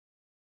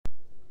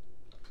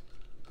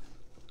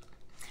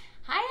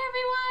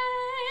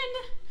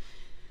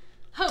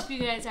you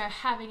guys are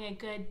having a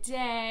good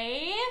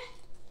day.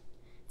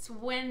 It's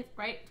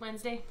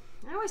Wednesday?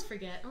 I always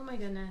forget. Oh my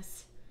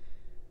goodness.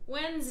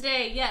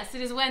 Wednesday. Yes,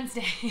 it is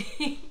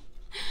Wednesday.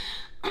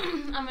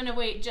 I'm gonna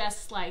wait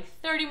just like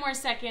 30 more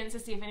seconds to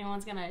see if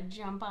anyone's gonna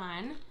jump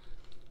on.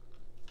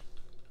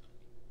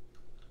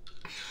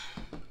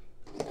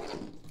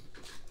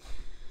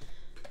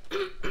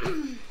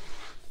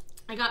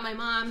 I got my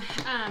mom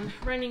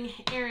running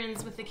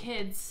errands with the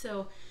kids,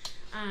 so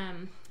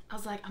I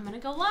was like, I'm gonna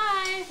go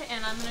live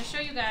and I'm gonna show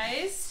you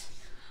guys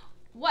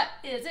what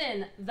is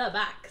in the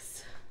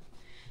box.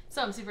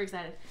 So I'm super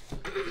excited.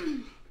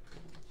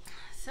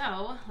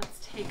 So let's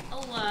take a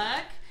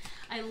look.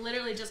 I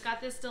literally just got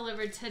this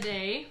delivered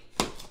today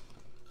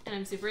and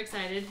I'm super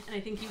excited, and I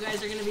think you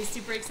guys are gonna be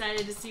super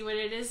excited to see what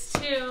it is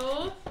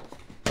too.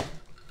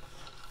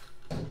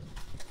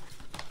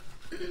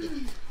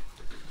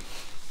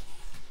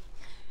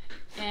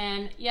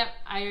 And yep,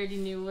 I already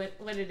knew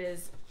what it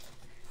is.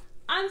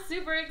 I'm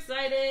super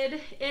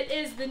excited. It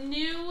is the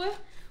new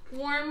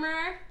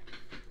warmer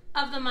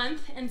of the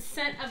month and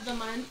scent of the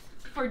month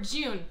for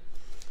June.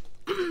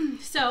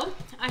 So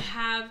I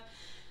have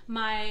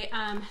my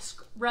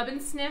rub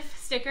and sniff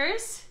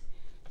stickers.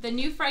 The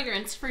new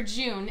fragrance for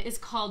June is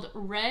called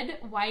Red,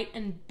 White,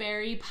 and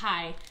Berry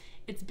Pie.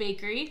 It's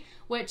bakery,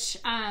 which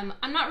I'm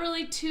not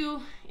really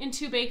too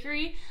into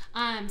bakery.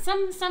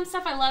 Some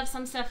stuff I love,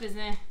 some stuff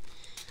isn't.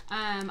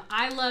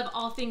 I love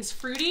all things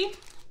fruity,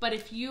 but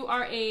if you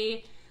are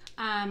a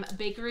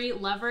bakery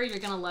lover, you're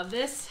gonna love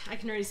this. I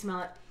can already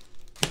smell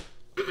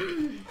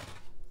it.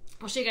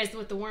 I'll show you guys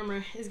what the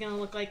warmer is gonna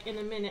look like in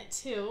a minute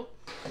too.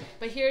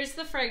 But here's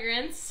the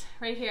fragrance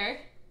right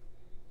here.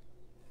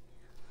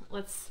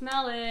 Let's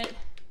smell it.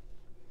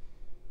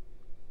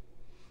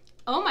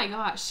 Oh my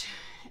gosh,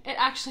 it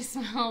actually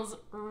smells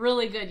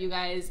really good, you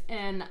guys,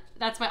 and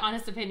that's my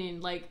honest opinion.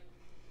 Like,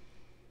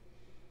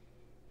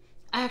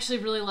 I actually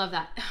really love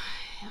that.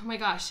 Oh my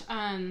gosh.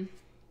 I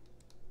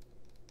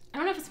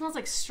don't know if it smells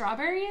like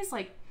strawberries,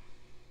 like,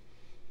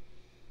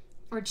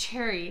 or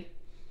cherry.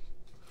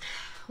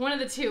 One of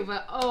the two,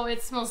 but oh,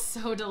 it smells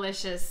so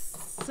delicious.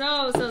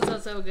 So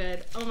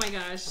good. Oh my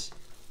gosh.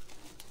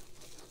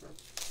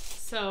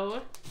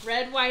 So,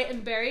 Red, White,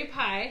 and Berry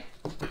Pie.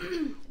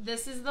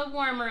 This is the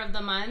warmer of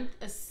the month.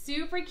 A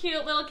super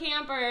cute little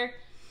camper,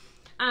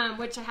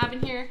 which I have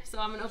in here, so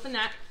I'm gonna open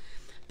that.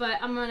 But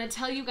I'm gonna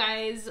tell you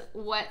guys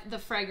what the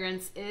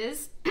fragrance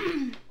is.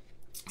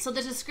 So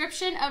the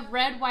description of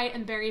Red, White,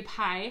 and Berry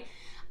Pie,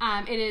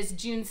 it is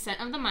June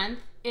scent of the month.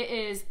 It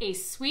is a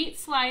sweet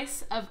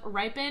slice of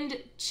ripened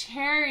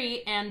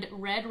cherry and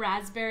red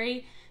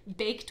raspberry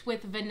baked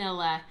with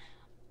vanilla.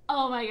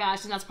 Oh my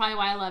gosh, and that's probably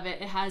why I love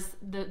it. It has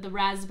the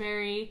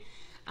raspberry.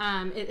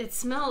 It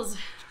smells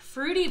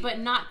fruity, but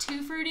not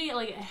too fruity.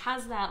 Like, it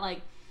has that,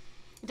 like,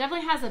 it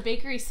definitely has a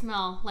bakery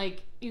smell.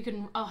 Like, you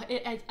can, oh,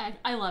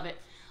 I love it.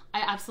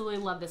 I absolutely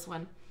love this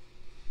one.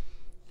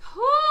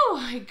 Oh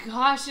my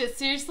gosh, it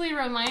seriously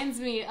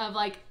reminds me of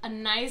like a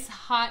nice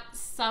hot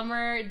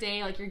summer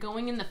day, like you're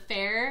going in the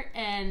fair,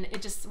 and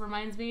it just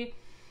reminds me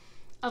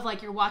of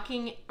like you're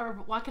walking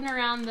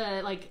around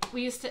the, like,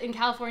 we used to, in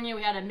California,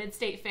 we had a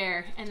mid-state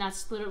fair, and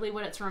that's literally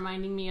what it's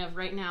reminding me of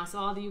right now. So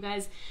all of you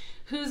guys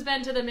who's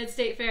been to the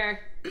mid-state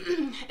fair,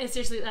 it's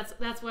seriously,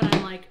 that's what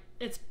I'm like,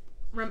 it's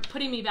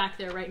putting me back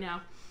there right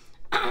now.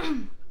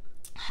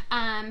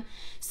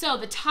 So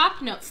the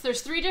top notes,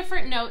 there's 3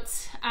 different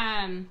notes.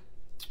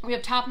 We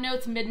have top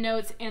notes, mid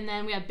notes, and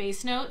then we have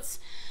base notes.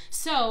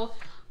 So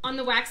on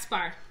the wax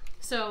bar,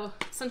 so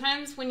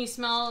sometimes when you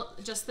smell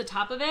just the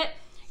top of it,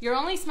 you're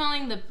only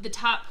smelling the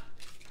top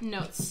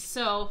notes.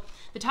 So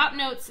the top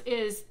notes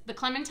is the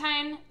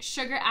clementine,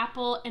 sugar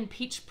apple, and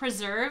peach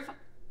preserve,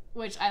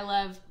 which I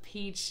love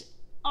peach,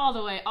 all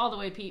the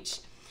way peach.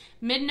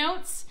 Mid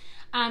notes,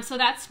 so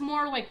that's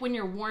more like when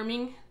you're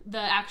warming the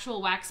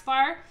actual wax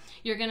bar,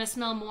 you're gonna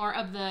smell more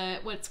of the,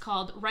 what's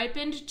called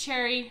ripened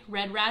cherry,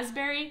 red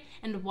raspberry,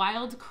 and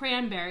wild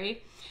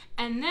cranberry.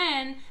 And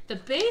then the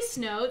base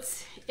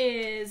notes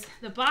is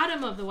the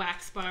bottom of the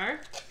wax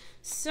bar.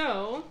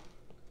 So,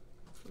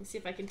 let me see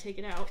if I can take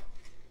it out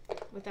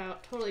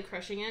without totally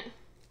crushing it.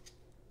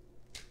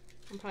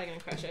 I'm probably gonna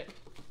crush it.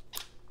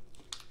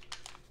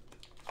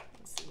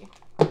 Let's see.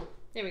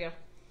 There we go.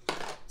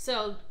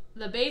 So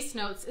the base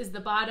notes is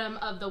the bottom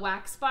of the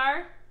wax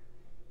bar.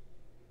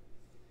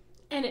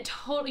 And it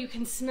totally, you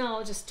can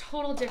smell just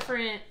total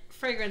different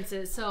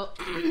fragrances. So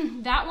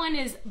that one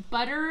is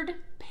buttered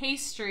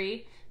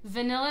pastry,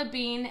 vanilla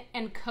bean,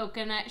 and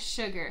coconut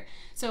sugar.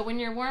 So when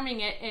you're warming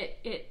it,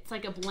 it's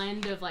like a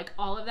blend of like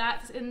all of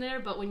that's in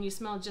there, but when you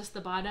smell just the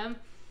bottom,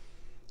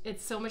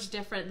 it's so much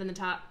different than the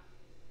top.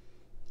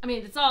 I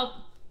mean, it's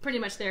all pretty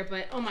much there,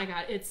 but oh my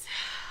God, it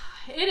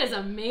is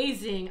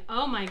amazing.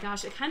 Oh my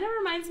gosh, it kind of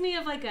reminds me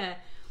of like a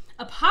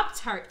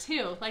Pop-Tart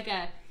too, like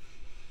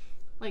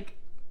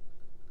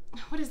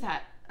what is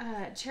that?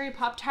 Cherry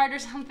Pop-Tart or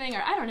something,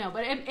 or I don't know,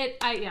 but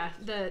yeah,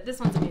 this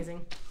one's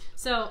amazing.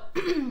 So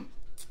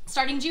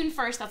starting June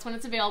 1st, that's when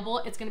it's available.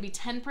 It's gonna be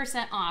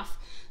 10% off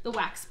the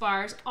wax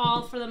bars,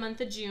 all for the month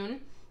of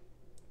June.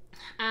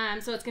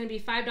 So it's going to be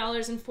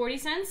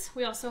 $5.40.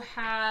 We also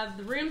have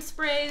the room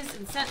sprays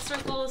and scent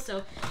circles.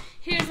 So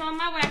here's all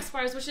my wax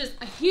bars, which is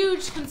a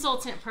huge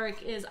consultant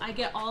perk, is I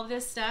get all of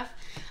this stuff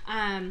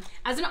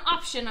as an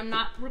option. I'm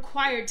not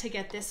required to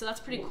get this, so that's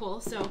pretty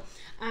cool. So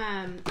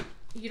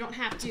you don't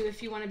have to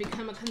if you want to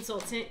become a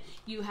consultant.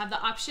 You have the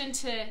option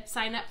to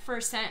sign up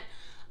for scent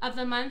of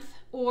the month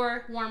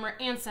or warmer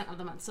and scent of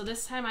the month. So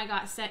this time I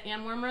got scent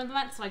and warmer of the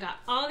month. So I got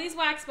all these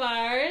wax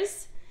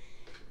bars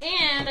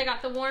and I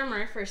got the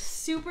warmer for a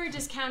super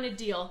discounted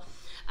deal.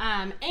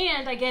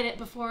 And I get it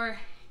before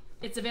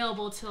it's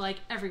available to like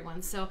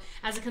everyone. So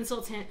as a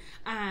consultant,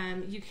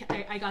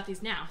 I got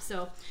these now.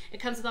 So it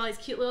comes with all these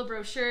cute little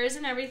brochures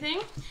and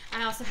everything.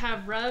 I also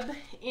have rub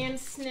and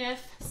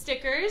sniff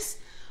stickers,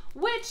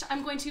 which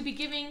I'm going to be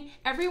giving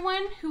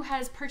everyone who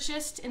has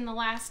purchased in the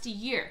last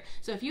year.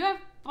 So if you have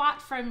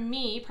bought from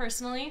me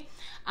personally,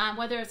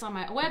 whether it's on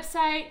my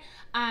website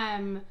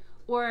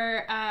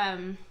or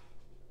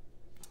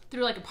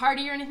through like a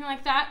party or anything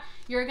like that,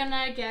 you're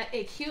gonna get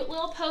a cute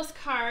little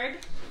postcard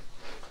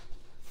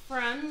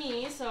from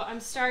me. So I'm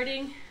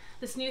starting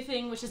this new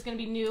thing, which is gonna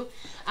be new.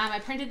 I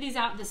printed these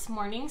out this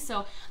morning,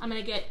 so I'm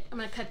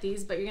gonna cut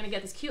these, but you're gonna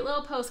get this cute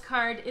little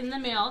postcard in the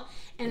mail,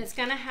 and it's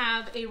gonna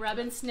have a rub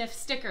and sniff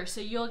sticker,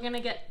 so you're gonna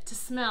get to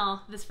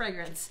smell this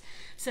fragrance.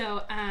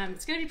 So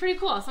it's gonna be pretty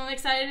cool. So I'm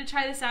excited to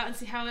try this out and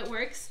see how it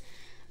works.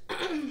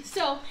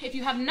 So if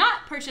you have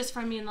not purchased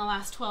from me in the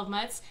last 12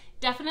 months,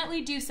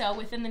 definitely do so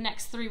within the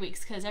next 3 weeks,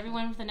 because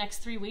everyone with the next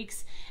 3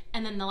 weeks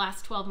and then the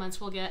last 12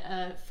 months will get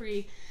a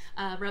free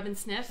rub and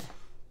sniff.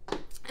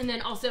 And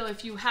then also,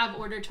 if you have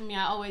ordered from me,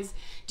 I always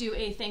do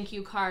a thank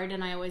you card,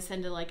 and I always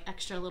send a like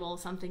extra little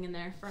something in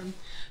there from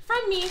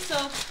me.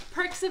 So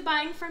perks of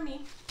buying from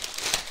me.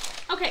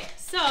 Okay,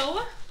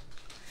 so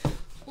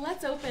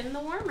let's open the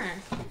warmer.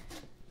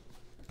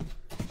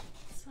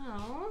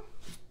 So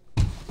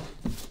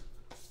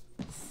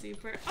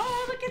super.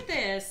 Oh, look at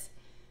this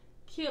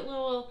cute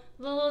little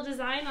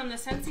design on the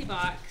Scentsy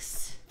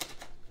box.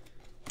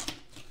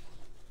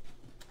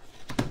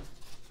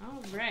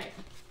 All right,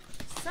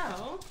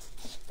 so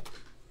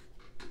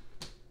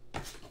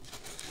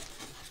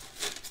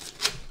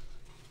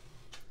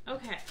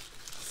okay,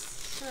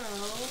 so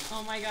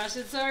oh my gosh,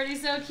 it's already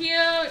so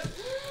cute.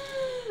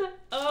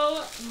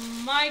 Oh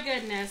my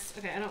goodness.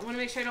 Okay, I don't want to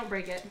make sure I don't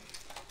break it,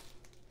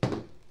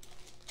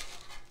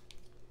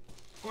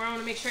 or I want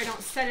to make sure I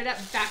don't set it up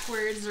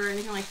backwards or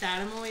anything like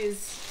that. I'm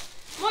always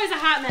a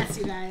hot mess,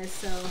 you guys.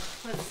 So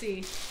let's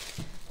see.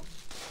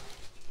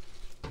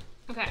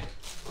 Okay.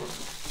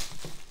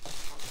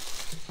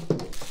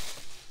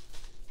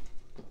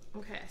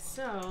 Okay,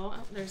 so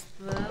there's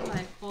the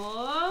light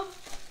bulb.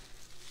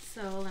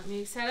 So let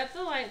me set up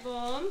the light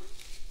bulb.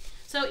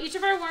 So each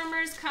of our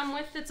warmers come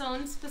with its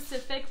own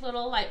specific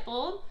little light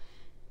bulb.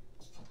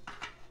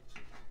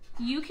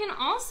 You can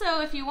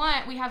also, if you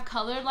want, we have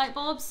colored light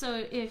bulbs.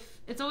 So if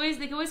they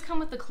can always come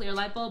with the clear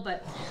light bulb,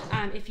 but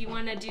if you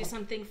want to do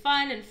something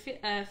fun and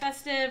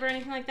festive or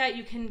anything like that,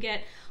 you can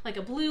get like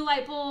a blue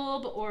light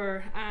bulb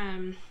or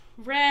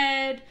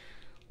red,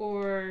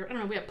 or I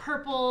don't know, we have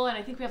purple, and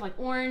I think we have like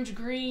orange,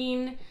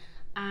 green.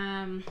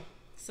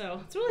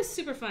 So it's really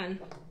super fun.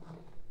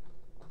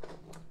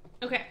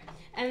 Okay,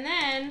 and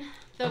then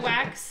the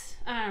wax,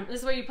 this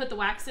is where you put the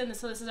wax in.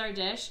 So this is our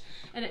dish,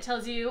 and it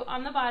tells you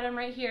on the bottom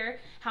right here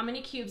how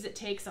many cubes it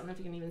takes. I don't know if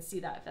you can even see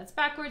that, if that's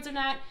backwards or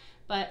not,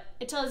 but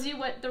it tells you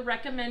what the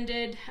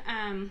recommended,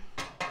 how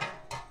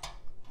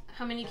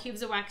many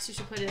cubes of wax you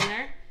should put in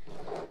there.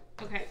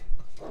 Okay,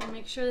 let me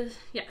make sure,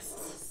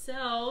 yes.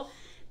 So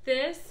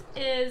this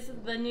is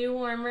the new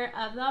warmer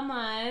of the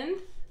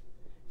month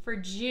for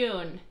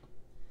June.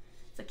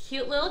 It's a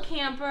cute little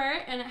camper,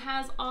 and it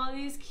has all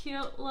these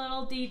cute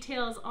little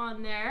details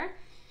on there.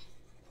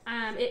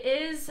 It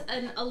is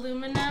an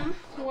aluminum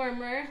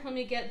warmer. Let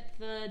me get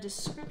the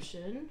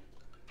description.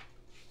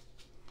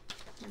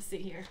 Let's see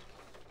here.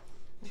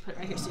 I'll put it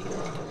right here so you can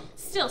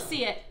still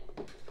see it.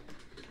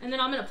 And then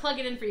I'm gonna plug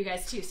it in for you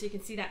guys too, so you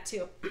can see that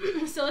too.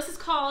 So this is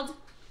called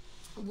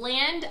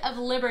Land of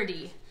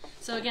Liberty.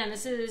 So again,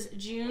 this is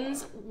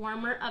June's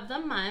warmer of the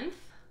month.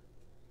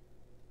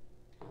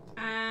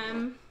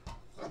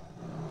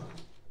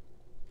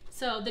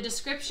 So the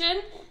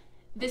description: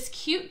 this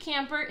cute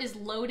camper is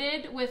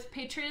loaded with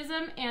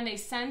patriotism and a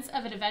sense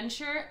of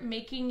adventure,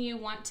 making you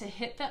want to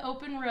hit the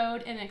open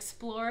road and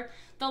explore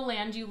the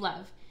land you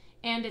love.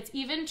 And it's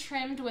even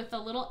trimmed with a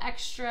little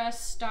extra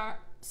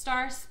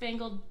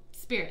star-spangled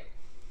spirit.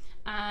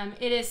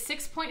 It is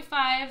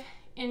 6.5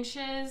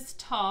 inches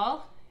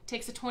tall. It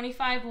takes a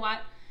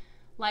 25-watt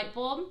light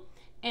bulb.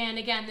 And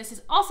again, this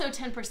is also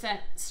 10%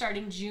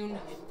 starting June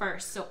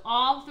 1st. So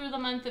all through the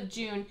month of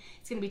June,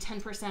 it's gonna be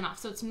 10% off.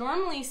 So it's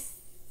normally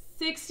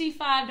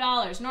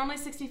 $65, normally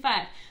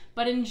 $65,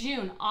 but in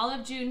June, all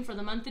of June, for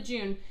the month of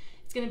June,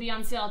 it's gonna be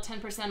on sale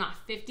 10%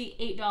 off,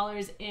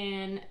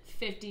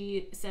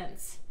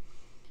 $58.50.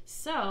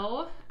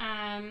 So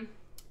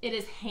it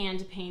is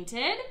hand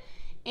painted,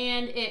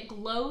 and it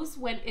glows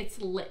when it's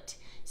lit.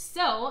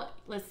 So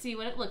let's see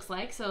what it looks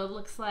like. So it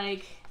looks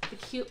like the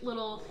cute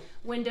little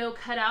window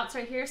cutouts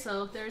right here.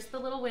 So there's the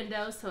little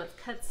window, so it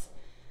cuts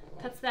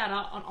that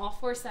out on all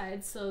 4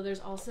 sides. So there's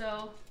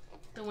also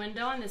the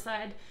window on this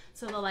side,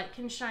 so the light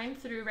can shine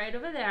through right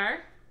over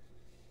there.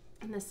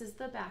 And this is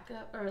the back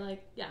of, or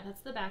like, yeah,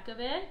 that's the back of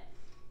it.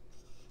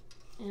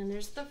 And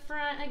there's the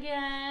front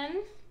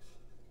again.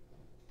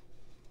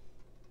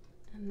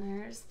 And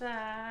there's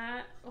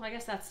that. Well, I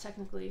guess that's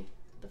technically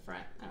the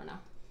front. I don't know.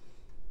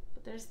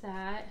 But there's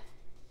that.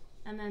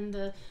 And then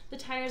the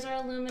tires are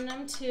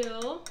aluminum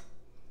too.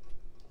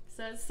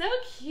 So it's so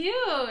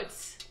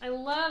cute. I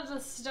love the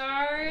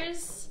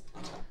stars.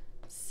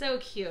 So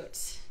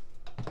cute.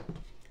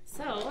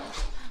 So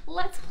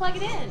let's plug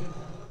it in.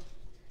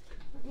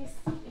 Let me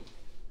see.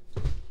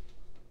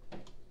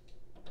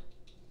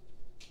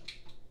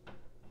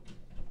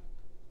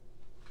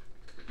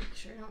 Make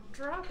sure I don't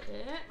drop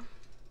it.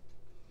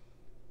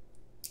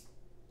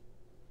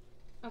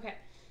 Okay,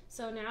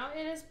 so now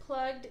it is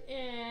plugged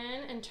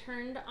in and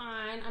turned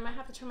on. I might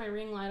have to turn my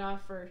ring light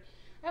off, or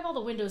I have all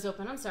the windows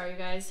open. I'm sorry, you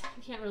guys.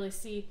 I can't really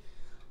see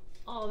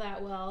all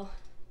that well.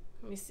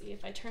 Let me see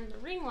if I turn the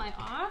ring light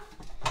off.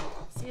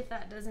 See if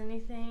that does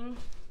anything.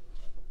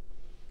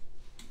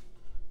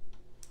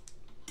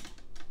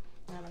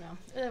 I don't know.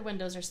 The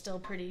windows are still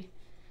pretty.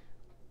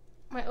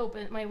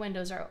 My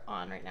windows are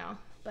on right now,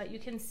 but you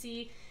can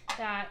see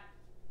that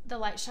the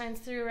light shines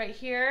through right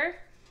here,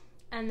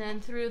 and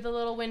then through the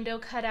little window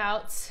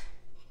cutouts,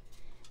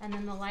 and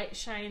then the light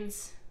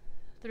shines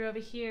through over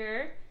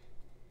here,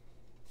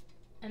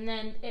 and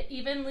then it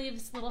even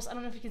leaves little, I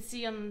don't know if you can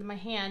see on my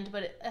hand,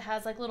 but it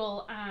has like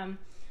little,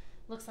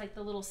 looks like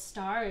the little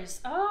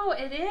stars. Oh,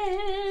 it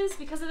is,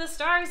 because of the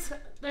stars.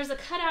 There's a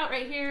cutout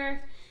right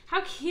here.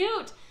 How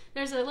cute.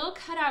 There's a little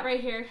cutout right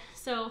here.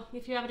 So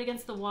if you have it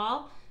against the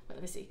wall,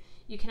 let me see,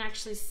 you can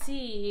actually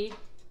see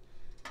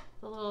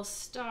the little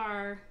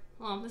star.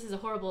 Well, this is a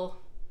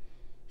horrible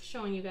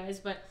showing you guys,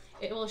 but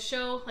it will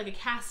show like a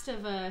cast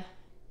of a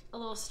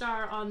little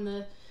star on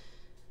the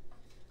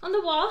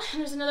wall.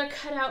 And there's another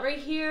cutout right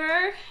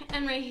here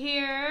and right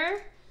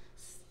here,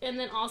 and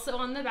then also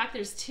on the back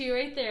there's 2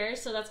 right there.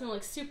 So that's gonna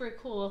look super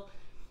cool,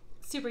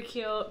 super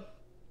cute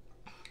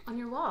on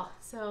your wall.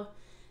 So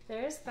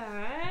there's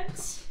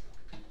that.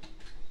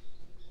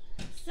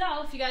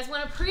 So if you guys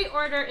want to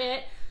pre-order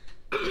it,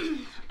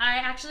 I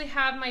actually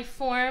have my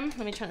form.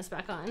 Let me turn this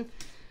back on.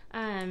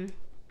 I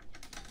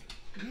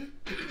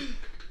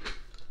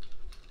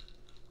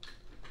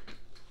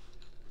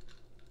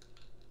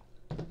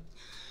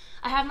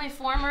have my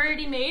form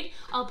already made.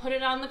 I'll put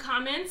it on the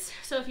comments.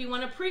 So if you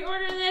want to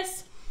pre-order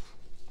this,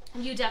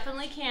 you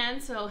definitely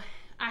can. So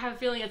I have a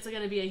feeling it's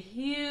going to be a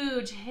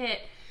huge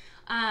hit.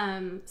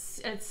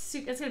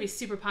 It's gonna be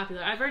super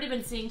popular. I've already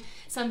been seeing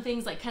some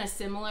things like kind of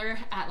similar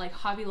at like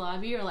Hobby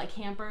Lobby or like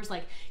campers.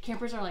 Like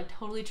campers are like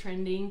totally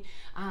trending.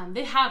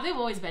 They've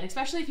always been,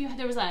 especially if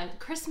there was a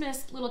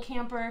Christmas little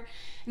camper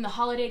in the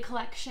holiday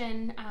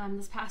collection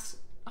this past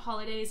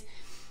holidays,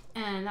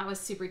 and that was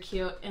super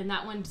cute. And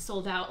that one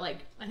sold out,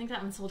 like I think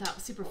that one sold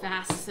out super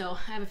fast. So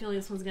I have a feeling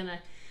this one's gonna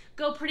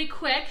go pretty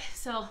quick.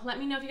 So let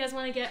me know if you guys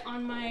want to get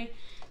on my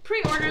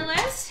pre-order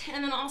list.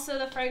 And then also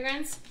the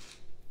fragrance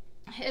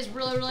is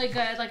really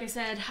good. Like I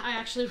said, I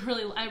actually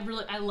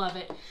I love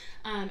it,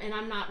 and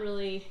I'm not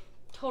really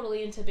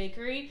totally into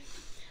bakery.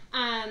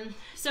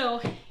 So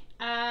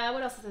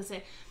what else was I gonna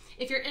say?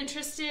 If you're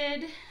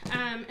interested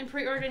in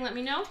pre-ordering, let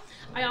me know.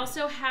 I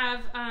also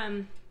have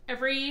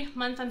every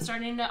month I'm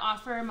starting to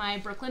offer my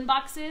Brooklyn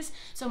boxes.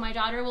 So my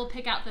daughter will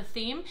pick out the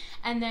theme,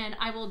 and then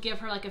I will give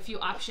her like a few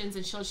options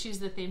and she'll choose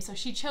the theme. So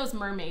she chose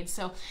mermaids.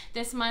 So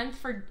this month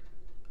for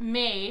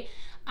May,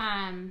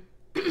 I'm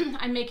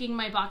making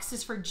my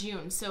boxes for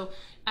June. So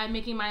I'm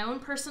making my own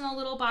personal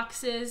little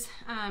boxes,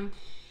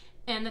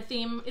 and the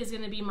theme is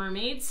going to be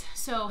mermaids.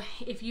 So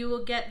if you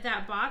will get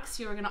that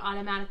box, you're going to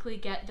automatically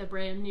get the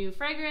brand new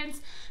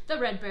fragrance, the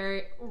red,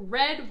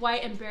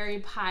 white, and berry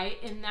pie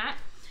in that.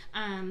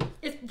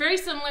 It's very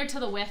similar to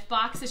the Whiff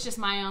box. It's just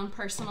my own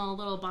personal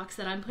little box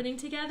that I'm putting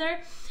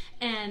together.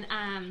 And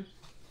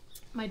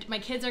my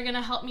kids are going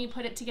to help me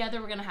put it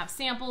together. We're going to have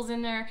samples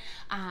in there.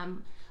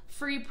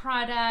 Free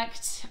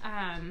product.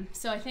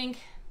 So I think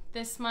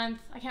this month,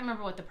 I can't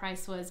remember what the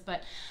price was,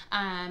 but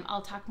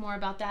I'll talk more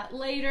about that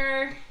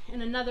later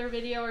in another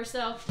video or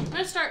so. I'm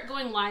gonna start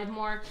going live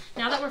more.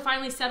 Now that we're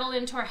finally settled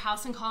into our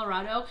house in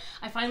Colorado,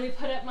 I finally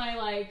put up my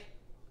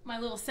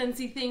little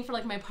Scentsy thing for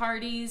like my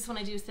parties, when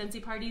I do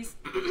Scentsy parties.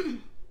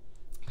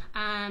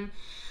 I'm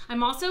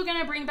also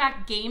gonna bring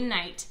back game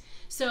night.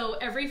 So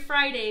every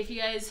Friday, if you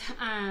guys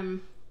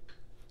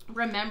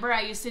remember,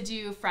 I used to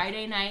do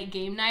Friday night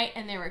game night,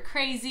 and they were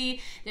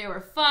crazy, they were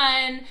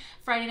fun.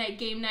 Friday night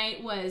game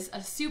night was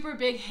a super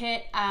big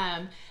hit,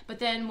 but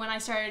then when I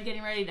started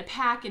getting ready to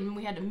pack and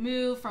we had to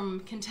move from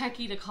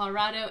Kentucky to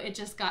Colorado, it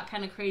just got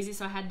kind of crazy,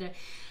 so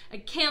I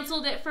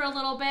canceled it for a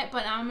little bit,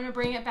 but I'm gonna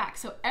bring it back.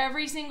 So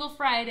every single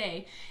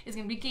Friday is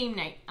gonna be game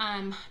night.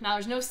 Now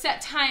there's no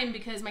set time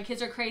because my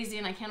kids are crazy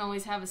and I can't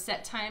always have a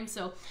set time,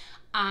 so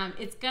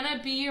It's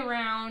gonna be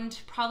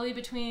around probably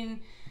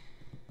between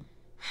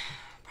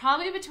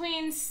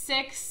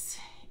 6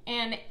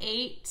 and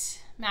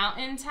 8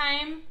 Mountain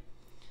Time,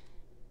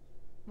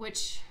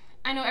 which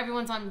I know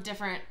everyone's on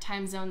different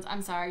time zones.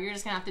 I'm sorry, you're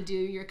just gonna have to do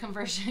your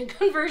conversion,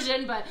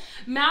 but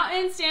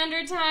Mountain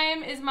Standard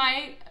Time is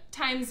my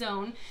time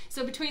zone.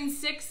 So between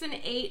 6 and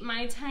 8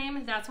 my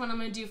time, that's when I'm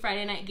gonna do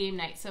Friday night game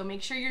night. So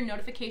make sure your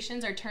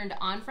notifications are turned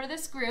on for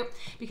this group,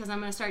 because I'm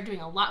gonna start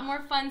doing a lot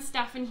more fun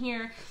stuff in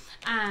here.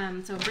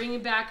 So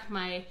bringing back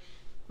my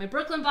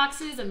Brooklyn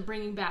boxes, and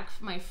bringing back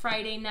my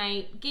Friday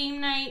night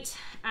game night.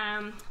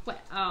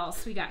 What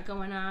else we got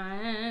going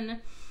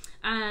on?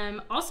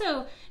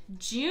 Also,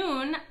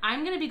 June,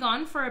 I'm going to be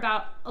gone for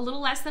about a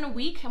little less than a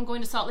week. I'm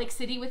going to Salt Lake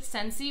City with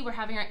Scentsy. We're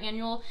having our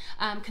annual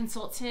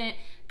consultant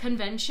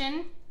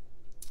convention.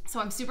 So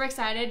I'm super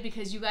excited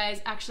because you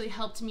guys actually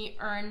helped me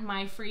earn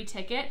my free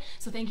ticket.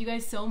 So thank you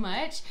guys so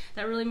much.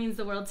 That really means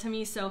the world to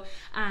me. So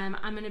I'm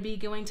going to be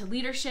going to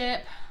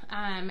leadership,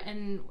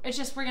 and it's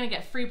just, we're going to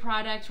get free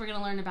product. We're going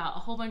to learn about a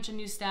whole bunch of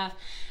new stuff.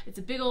 It's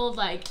a big old,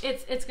 like,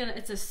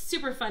 it's a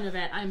super fun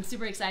event. I'm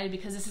super excited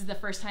because this is the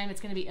first time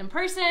it's going to be in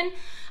person.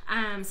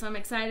 So I'm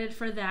excited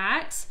for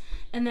that.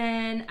 And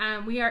then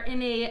we are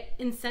in a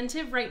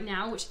incentive right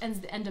now, which ends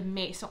the end of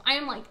May. So I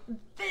am like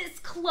this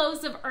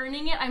close of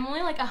earning it. I'm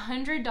only like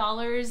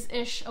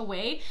 $100-ish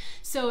away.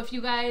 So if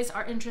you guys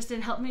are interested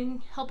in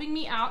helping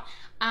me out,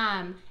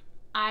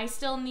 I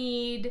still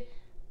need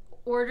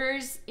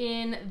orders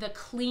in the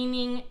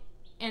cleaning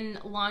and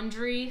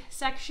laundry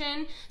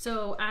section.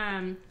 So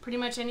pretty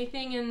much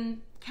anything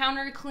in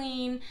counter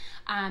clean,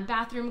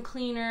 bathroom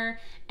cleaner,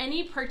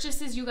 any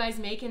purchases you guys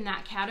make in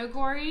that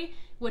category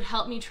would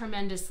help me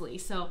tremendously.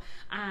 So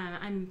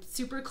I'm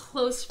super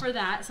close for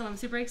that. So I'm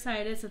super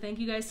excited. So thank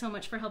you guys so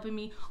much for helping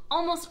me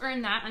almost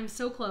earn that. I'm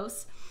so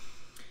close.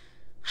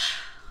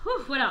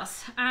 Whew, what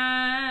else?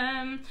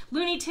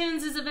 Looney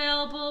Tunes is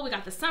available. We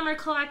got the summer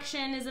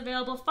collection is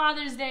available.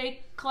 Father's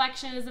Day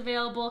collection is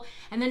available.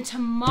 And then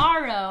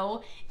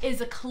tomorrow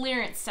is a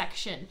clearance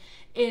section.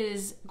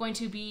 Is going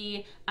to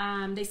be,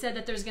 they said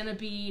that there's going to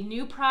be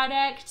new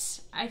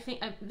product. I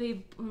think, let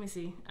me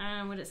see.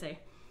 What did it say?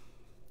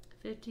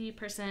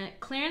 50%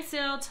 clearance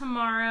sale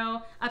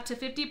tomorrow, up to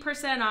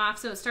 50% off.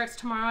 So it starts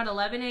tomorrow at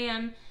 11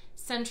 a.m.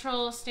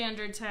 Central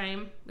Standard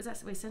Time. Was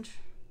that, wait, Central?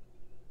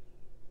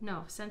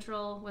 No,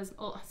 Central was,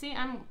 oh, see,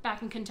 I'm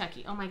back in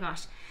Kentucky. Oh my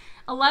gosh.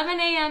 11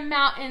 a.m.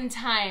 Mountain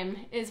Time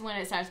is when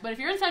it starts. But if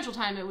you're in Central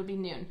Time, it would be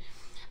noon.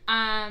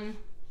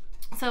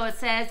 So it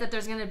says that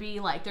there's gonna be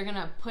like, they're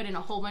gonna put in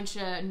a whole bunch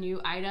of new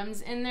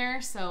items in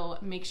there. So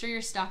make sure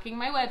you're stalking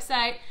my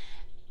website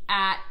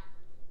at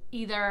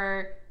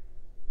either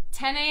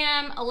 10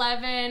 a.m.,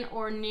 11,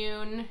 or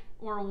noon,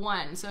 or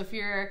 1. So if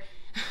you're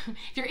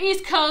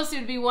East Coast, it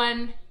would be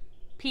 1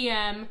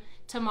 p.m.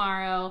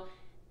 tomorrow.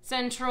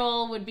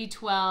 Central would be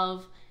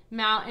 12.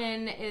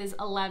 Mountain is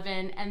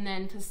 11, and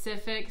then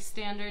Pacific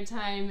Standard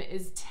Time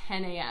is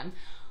 10 a.m.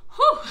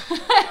 Whew.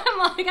 I'm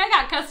like, I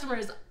got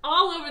customers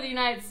all over the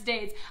United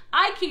States.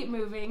 I keep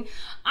moving.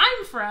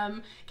 I'm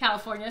from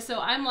California, so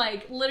I'm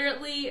like,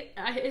 literally,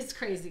 it's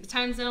crazy.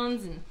 Time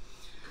zones, and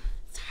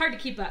it's hard to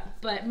keep up.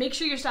 But make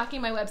sure you're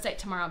stocking my website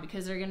tomorrow,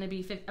 because they're going to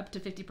be up to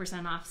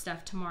 50% off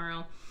stuff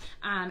tomorrow.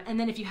 And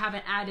then if you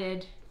haven't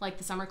added like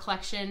the summer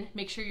collection,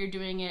 make sure you're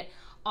doing it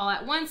all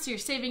at once, so you're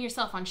saving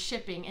yourself on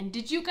shipping. And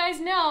did you guys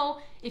know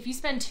if you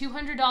spend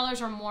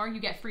 $200 or more, you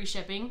get free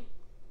shipping?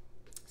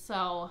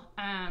 So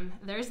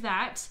there's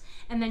that.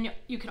 And then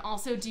you can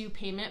also do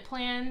payment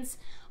plans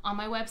on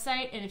my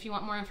website. And if you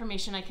want more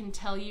information, I can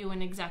tell you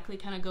and exactly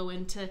kind of go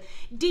into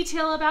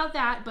detail about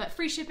that. But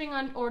free shipping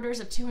on orders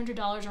of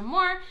 $200 or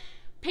more,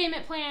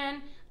 payment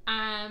plan.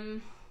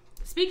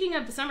 Speaking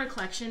of the summer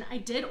collection, I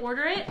did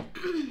order it.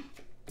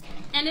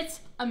 And it's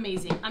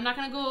amazing. I'm not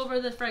going to go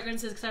over the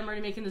fragrances because I'm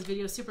already making this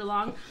video super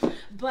long,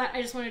 but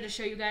I just wanted to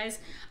show you guys.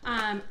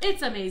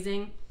 It's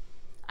amazing.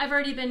 I've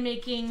already been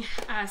making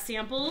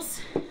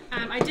samples.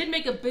 I did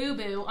make a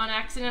boo-boo on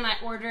accident.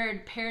 I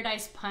ordered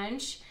Paradise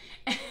Punch,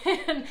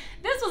 and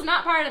this was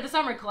not part of the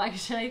summer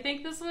collection. I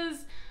think this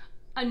was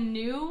a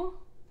new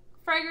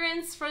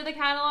fragrance for the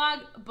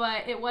catalog,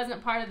 but it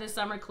wasn't part of the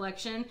summer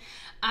collection.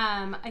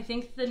 I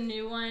think the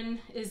new one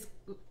is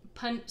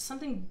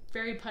something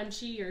very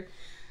punchy, or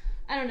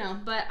I don't know,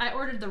 but I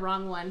ordered the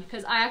wrong one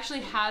because I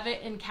actually have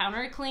it in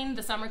Counter Clean,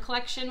 the summer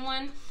collection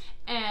one,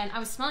 and I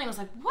was smelling it. I was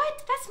like, what?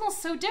 That smells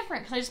so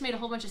different, because I just made a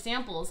whole bunch of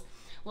samples.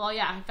 Well,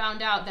 yeah, I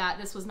found out that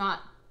this was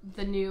not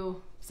the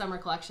new summer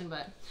collection,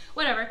 but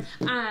whatever.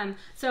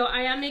 So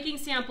I am making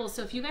samples.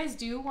 So if you guys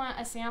do want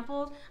a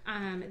sample,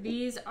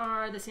 these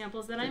are the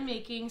samples that I'm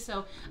making.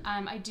 So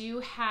I do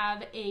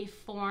have a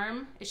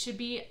form. It should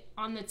be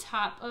on the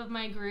top of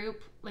my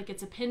group, like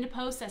it's a pinned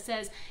post that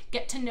says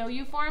get to know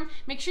you form.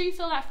 Make sure you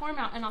fill that form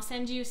out, and I'll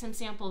send you some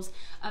samples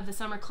of the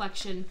summer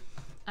collection.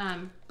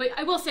 But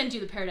I will send you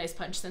the Paradise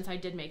Punch, since I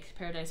did make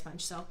Paradise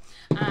Punch. So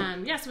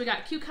yeah, so we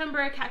got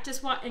cucumber,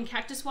 cactus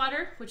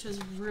water, which was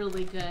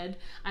really good.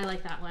 I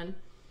like that one.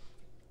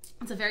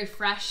 It's a very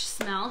fresh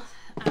smell.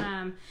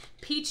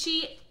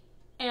 Peachy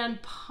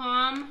and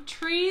palm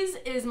trees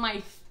is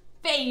my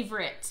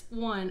favorite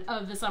one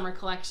of the summer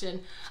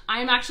collection.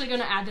 I'm actually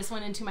going to add this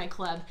one into my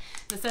club,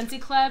 the Scentsy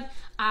Club,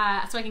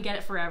 so I can get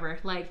it forever.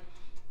 Like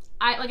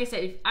I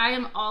said, I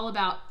am all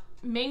about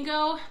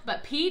mango,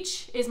 but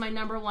peach is my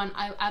number one.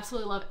 I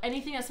absolutely love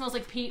anything that smells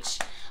like peach.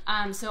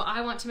 So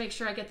I want to make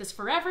sure I get this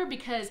forever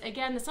because,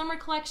 again, the summer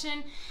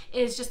collection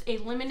is just a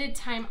limited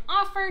time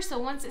offer. So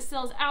once it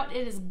sells out,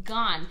 it is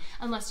gone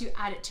unless you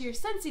add it to your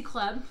Scentsy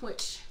Club,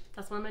 which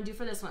that's what I'm gonna do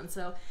for this one.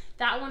 So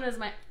that one is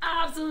my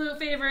absolute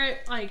favorite,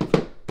 like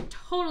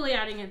totally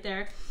adding it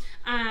there.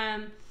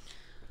 I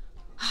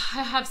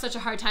have such a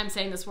hard time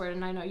saying this word,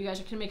 and I know you guys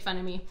are gonna make fun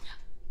of me.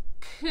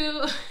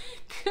 Cuckoo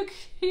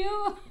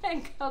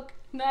and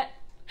coconut.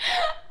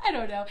 I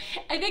don't know.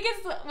 I think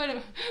it's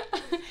what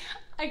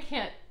I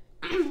can't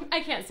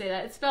say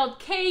that. It's spelled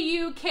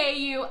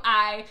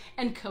K-U-K-U-I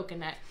and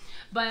coconut.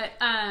 But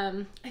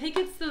I think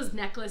it's those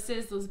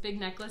necklaces, those big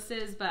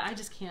necklaces, but I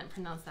just can't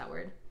pronounce that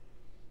word.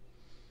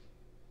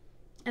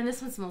 And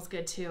this one smells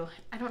good too.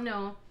 I don't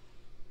know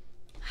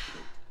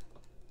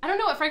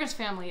what fragrance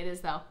family it is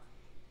though.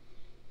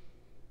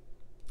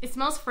 It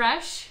smells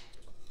fresh,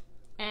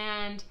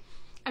 and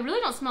I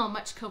really don't smell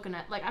much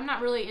coconut. Like, I'm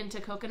not really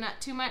into coconut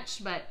too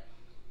much, but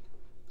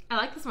I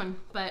like this one.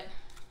 But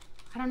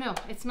I don't know.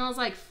 It smells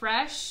like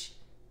fresh,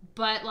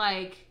 but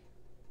like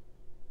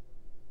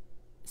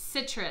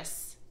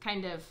citrus,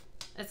 kind of.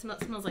 It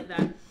smells like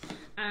that.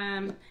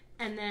 And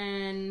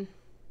then,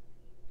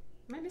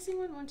 am I missing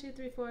one? 1, 2,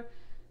 3, 4.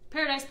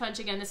 Paradise Punch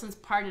again. This one's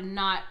part of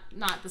not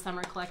the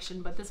summer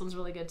collection, but this one's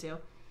really good too.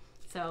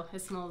 So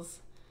it smells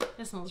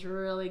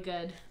really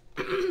good.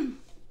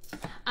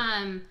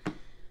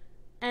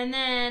 And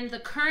then the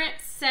current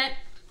scent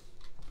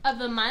of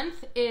the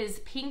month is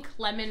Pink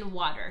Lemon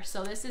Water.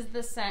 So this is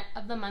the scent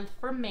of the month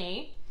for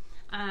May.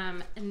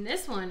 And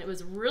this one, it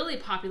was really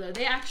popular.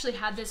 They actually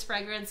had this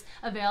fragrance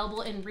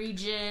available in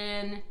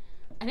region,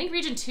 I think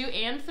region 2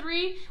 and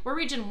 3. We're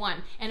region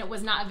 1, and it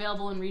was not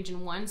available in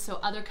region 1. So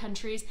other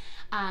countries,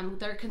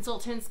 their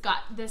consultants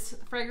got this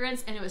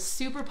fragrance, and it was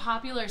super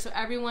popular. So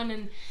everyone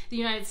in the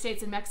United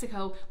States and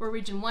Mexico were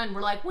region 1.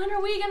 We're like, when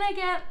are we gonna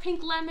get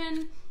Pink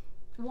Lemon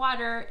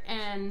Water?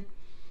 And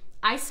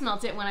I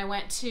smelt it when I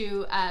went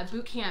to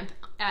boot camp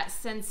at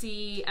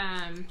Scentsy,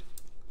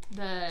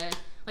 the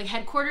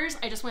headquarters.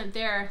 I just went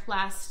there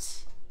last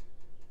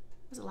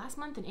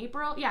month in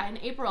April? Yeah, in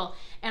April,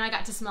 and I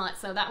got to smell it.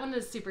 So that one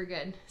is super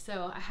good.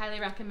 So I highly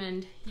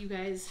recommend you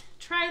guys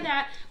try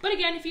that. But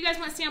again, if you guys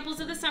want samples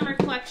of the summer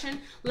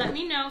collection, let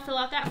me know. Fill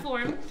out that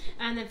form,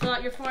 and then fill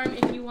out your form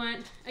if you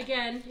want.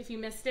 Again, if you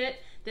missed it,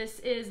 this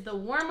is the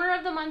warmer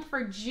of the month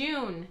for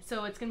June.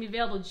 So it's gonna be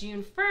available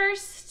June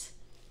 1st.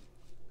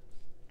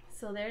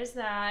 So there's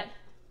that.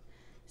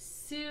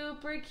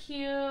 Super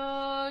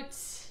cute.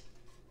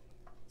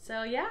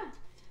 So yeah.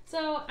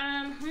 So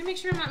let me make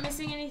sure I'm not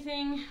missing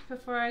anything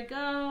before I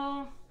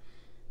go.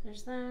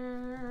 There's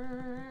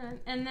that.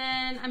 And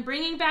then I'm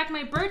bringing back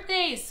my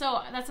birthdays.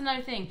 So that's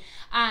another thing.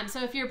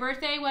 So if your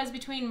birthday was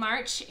between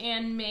March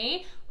and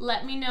May,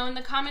 let me know in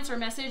the comments or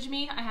message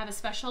me. I have a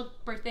special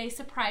birthday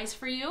surprise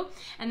for you.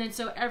 And then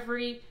so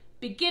every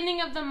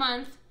beginning of the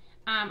month,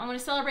 I want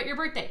to celebrate your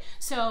birthday.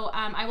 So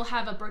I will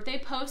have a birthday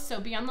post, so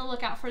be on the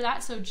lookout for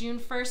that. So June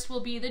 1st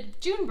will be the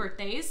June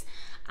birthdays.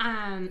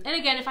 And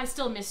again, if I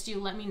still missed you,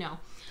 let me know.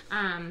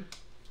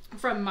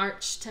 From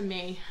March to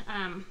May.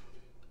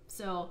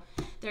 So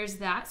there's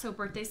that. So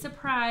birthday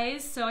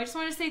surprise. So I just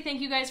want to say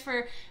thank you guys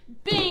for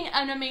being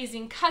an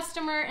amazing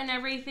customer and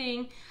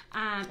everything.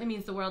 It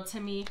means the world to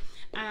me.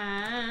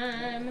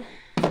 I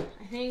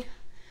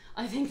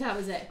think that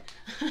was it.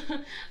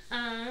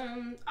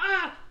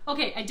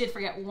 Okay, I did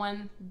forget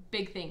one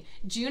big thing.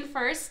 June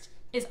 1st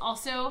is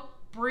also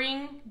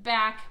Bring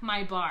Back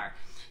My Bar.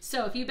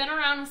 So if you've been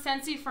around with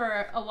Scentsy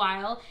for a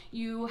while,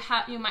 you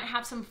might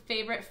have some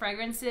favorite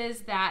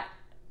fragrances that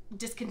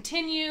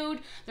discontinued,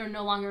 they're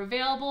no longer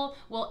available.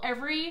 Well,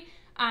 it's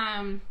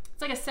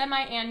like a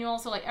semi-annual,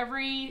 so like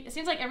it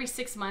seems like every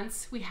 6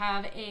 months we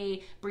have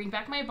a Bring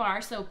Back My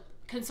Bar. So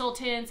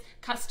consultants,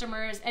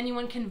 customers,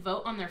 anyone can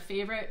vote on their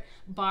favorite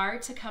bar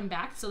to come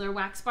back. So their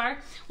wax bar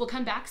will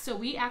come back. So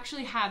we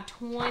actually have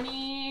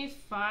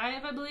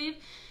 25, I believe,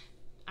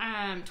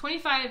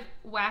 25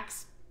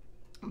 wax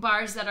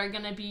bars that are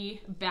gonna be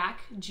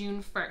back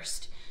June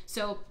 1st.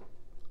 So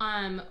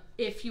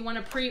if you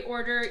want to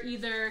pre-order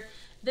either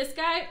this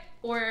guy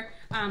or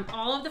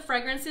all of the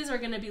fragrances are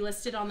going to be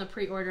listed on the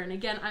pre-order. And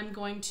again, I'm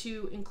going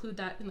to include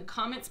that in the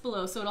comments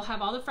below. So it'll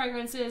have all the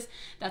fragrances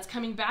that's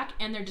coming back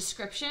and their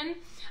description.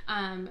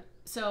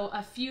 So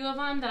a few of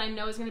them that I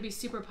know is going to be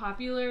super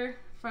popular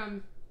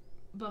from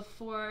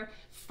before: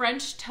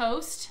 French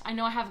Toast. I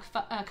know I have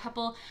a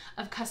couple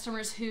of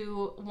customers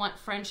who want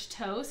French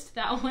Toast.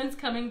 That one's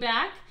coming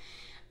back.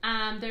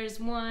 There's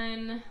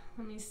one,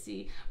 let me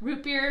see,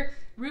 root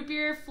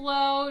beer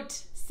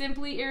float,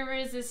 Simply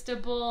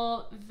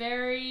Irresistible,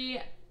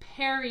 Very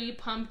Perry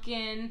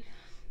Pumpkin.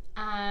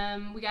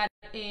 We got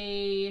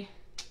a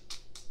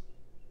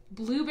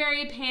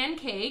Blueberry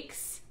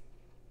Pancakes,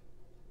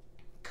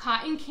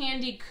 cotton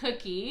candy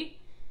cookie.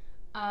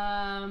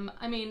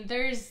 I mean,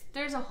 there's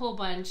a whole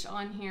bunch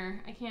on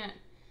here. I can't.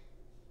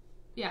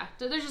 Yeah,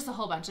 there's just a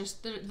whole bunch.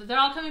 They're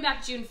all coming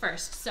back June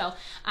 1st. So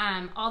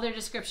all their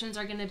descriptions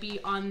are going to be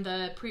on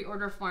the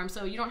pre-order form.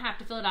 So you don't have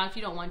to fill it out if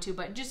you don't want to,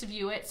 but just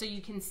view it so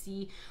you can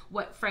see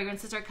what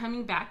fragrances are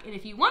coming back. And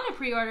if you want to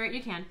pre-order it,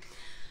 you can.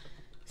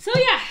 So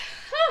yeah,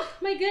 oh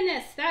my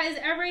goodness, that is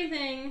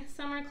everything.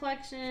 Summer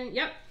collection,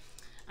 yep.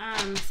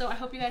 So I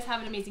hope you guys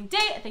have an amazing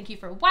day. Thank you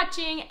for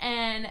watching,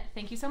 and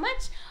thank you so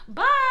much.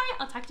 Bye.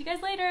 I'll talk to you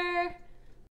guys later.